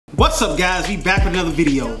What's up, guys? We back with another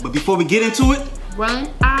video, but before we get into it, run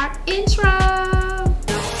our intro.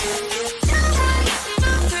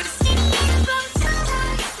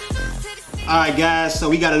 Alright guys,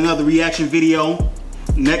 so we got another reaction video.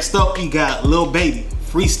 Next up we got Lil Baby,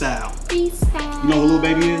 Freestyle. Freestyle. You know who Lil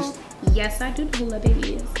Baby is? Yes, I do know who Lil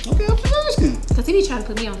Baby is. Okay, I'm just asking. Because he be trying to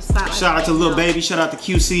put me on the spot. Shout out to Lil Baby, shout out to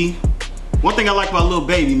QC. One thing I like about Lil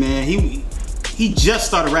Baby, man, he just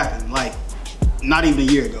started rapping, like not even a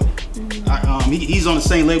year ago. He's on the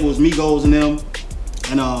same label as Migos and them,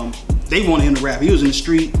 and they wanted him to rap. He was in the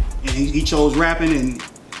street and he chose rapping, and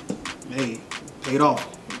hey, paid off.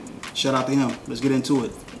 Shout out to him. Let's get into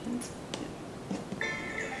it.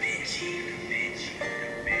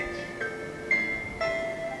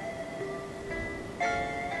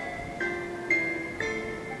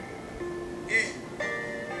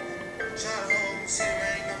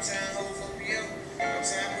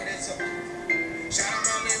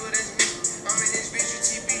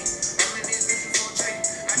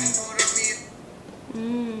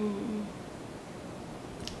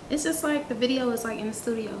 It's just like the video is like in the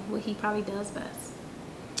studio, what he probably does best.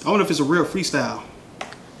 I wonder if it's a real freestyle.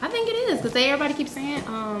 I think it is, because everybody keeps saying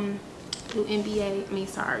do NBA, I mean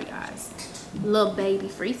sorry guys, Lil Baby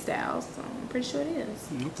freestyle, so I'm pretty sure it is.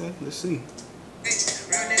 Okay, let's see.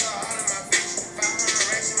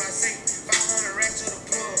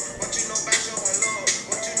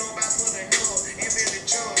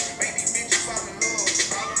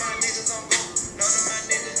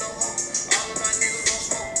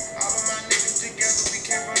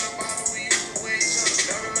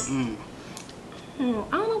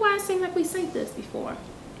 I don't know why it seemed like we synced this before.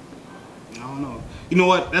 I don't know. You know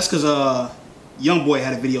what? That's because Young Boy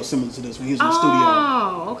had a video similar to this when he was in the studio.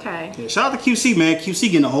 Oh, okay. Yeah, shout out to QC, man.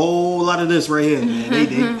 QC getting a whole lot of this right here, man.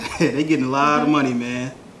 They getting a lot of money,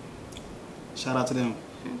 man. Shout out to them.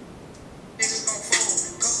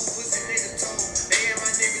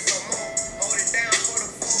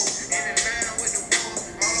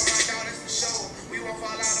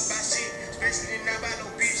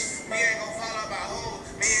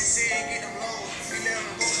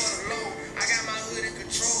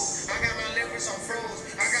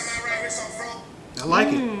 I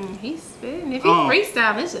like it. He's spitting. If he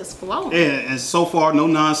freestyle, it's just flowing. Yeah, and so far, no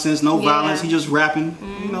nonsense, no violence. He just rapping.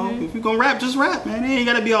 You know, if you're gonna rap, just rap, man. It ain't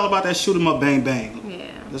gotta be all about that shoot 'em up, bang bang.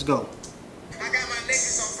 Yeah. Let's go.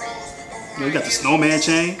 You got the snowman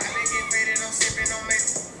chain.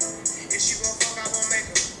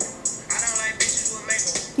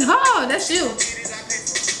 Oh, that's you.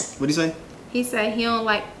 What'd he say? He said he don't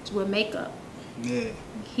like with makeup. Yeah.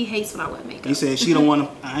 He hates when I wear makeup. He said she don't want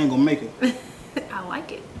to. I ain't gonna make it. I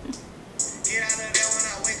like it.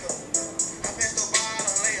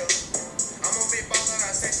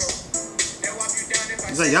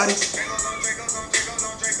 Is that Yachty?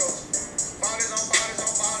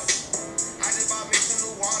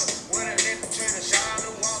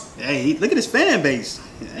 Hey, look at his fan base.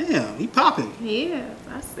 Damn, he popping. Yeah,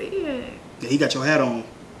 I see it. Yeah, he got your hat on.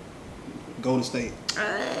 Golden State.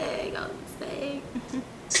 Hey, Golden State.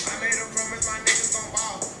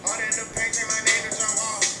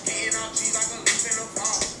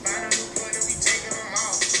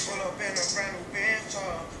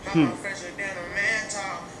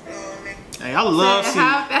 Hey, I love seeing.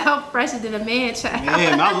 How fresher than a man child.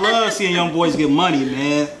 Man, I love seeing young boys get money,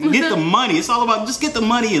 man. Get the money. It's all about just get the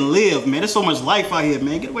money and live, man. There's so much life out here,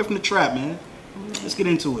 man. Get away from the trap, man. Let's get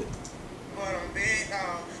into it.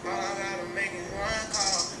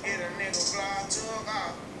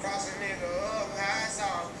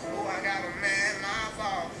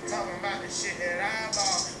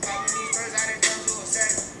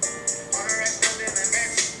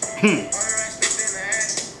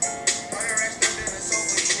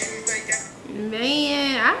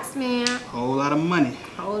 Man, ask man. Whole lot of money.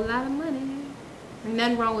 Whole lot of money.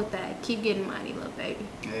 Nothing wrong with that. Keep getting money, little baby.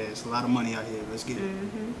 Yeah, it's a lot of money out here. Let's get it.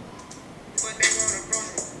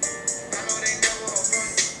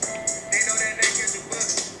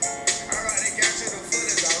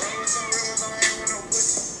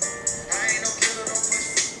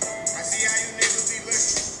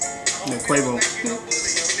 Yeah, Quavo.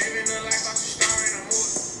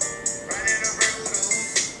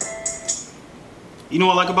 You know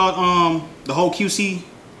what I like about the whole QC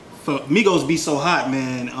for Migos be so hot,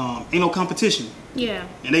 man. Ain't no competition. Yeah.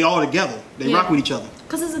 And they all together. They rock with each other.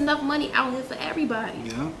 Cause there's enough money out here for everybody.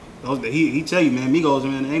 Yeah. He tell you, man, Migos,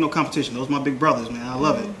 man, ain't no competition. Those my big brothers, man. I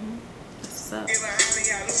love it. What's up?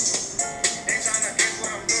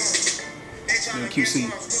 Yeah, QC.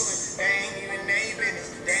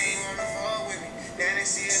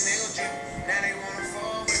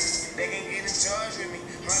 charged with me.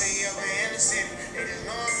 Hardly ever in the city. They just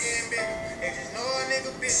know I'm getting bigger. They just know a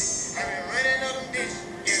nigga busy. I been running up them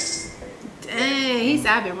ditches. Yeah. Dang, he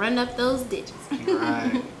said I've been running up those ditches.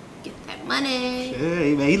 Right. Get that money.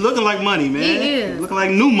 Hey, man, he looking like money, man. He is. Looking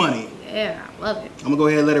like new money. Yeah, I love it. I'm gonna go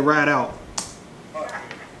ahead and let it ride out.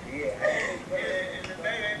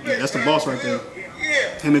 Yeah, that's the boss right there.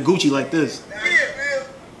 Him and Gucci like this.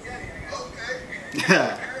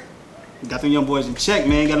 Got them young boys in check,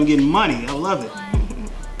 man. Got them getting money. I love it.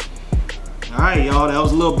 All right, y'all. That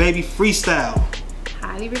was Lil Baby Freestyle.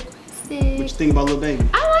 Highly requested. What you think about Lil Baby?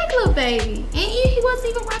 I like Lil Baby. And he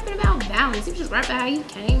wasn't even rapping about balance. He was just rapping how he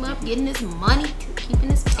came up, getting his money, keeping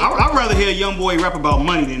his paper. I'd rather hear a young boy rap about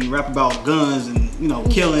money than rap about guns and, you know,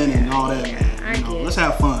 killing and all that, man. You know, let's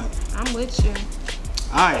have fun. I'm with you.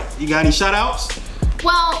 All right. You got any shout outs?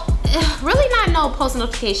 Well, really not no post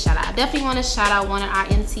notification shout out. I definitely want to shout out one of our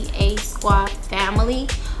MTA squad family.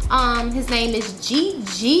 His name is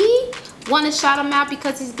GG. Want to shout him out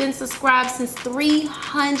because he's been subscribed since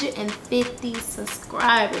 350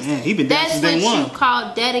 subscribers. Man, he been there since day one. That's what you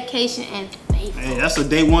call dedication and faith. Hey, that's a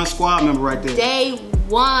day one squad member right there. Day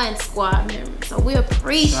one squad member. So we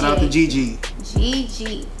appreciate. Shout out to GG.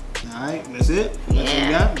 GG. All right, that's it. That's what we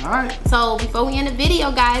got. All right. So before we end the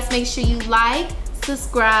video, guys, make sure you like,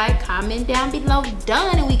 subscribe, comment down below.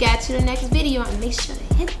 Done, and we got you the next video. And make sure to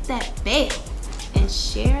hit that bell and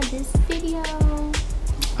share this video.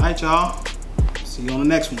 All right, y'all. See you on the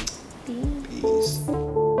next one. Peace.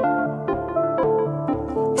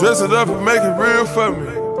 Dress it up and make it real for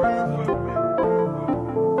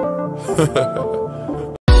me.